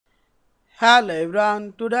Hello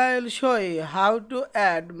everyone, today I will show you how to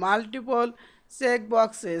add multiple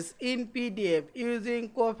checkboxes in PDF using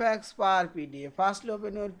Kofax Power PDF. First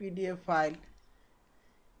open your PDF file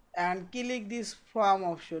and click this form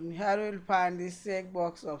option. Here you will find this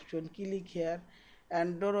checkbox option. Click here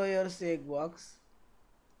and draw your checkbox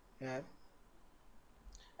here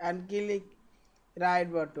and click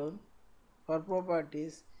right button for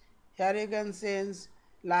properties. Here you can change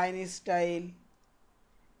line style,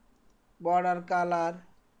 border color,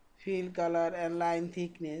 fill color and line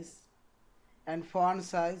thickness and font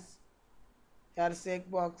size. Here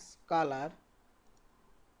checkbox color.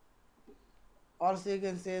 Also you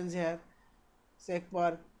can change here check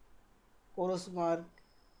mark, cross mark,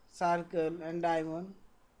 circle and diamond.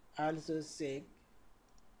 Also check.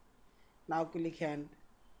 Now click and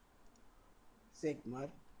check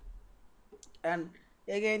mark and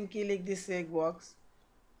again click this checkbox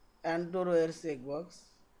and draw your checkbox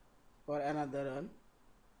for another one.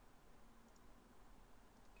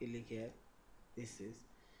 Click here. This is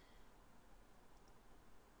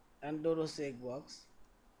and draw checkbox.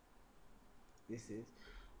 This is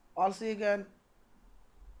also you can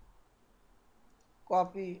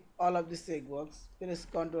copy all of this checkbox. Press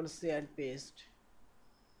Ctrl C and paste.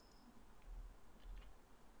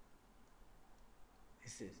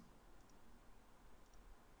 This is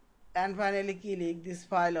and finally click this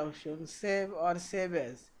file option, save or save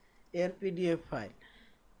as your PDF file.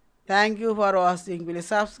 Thank you for watching. Please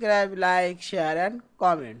subscribe, like, share and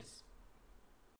comments.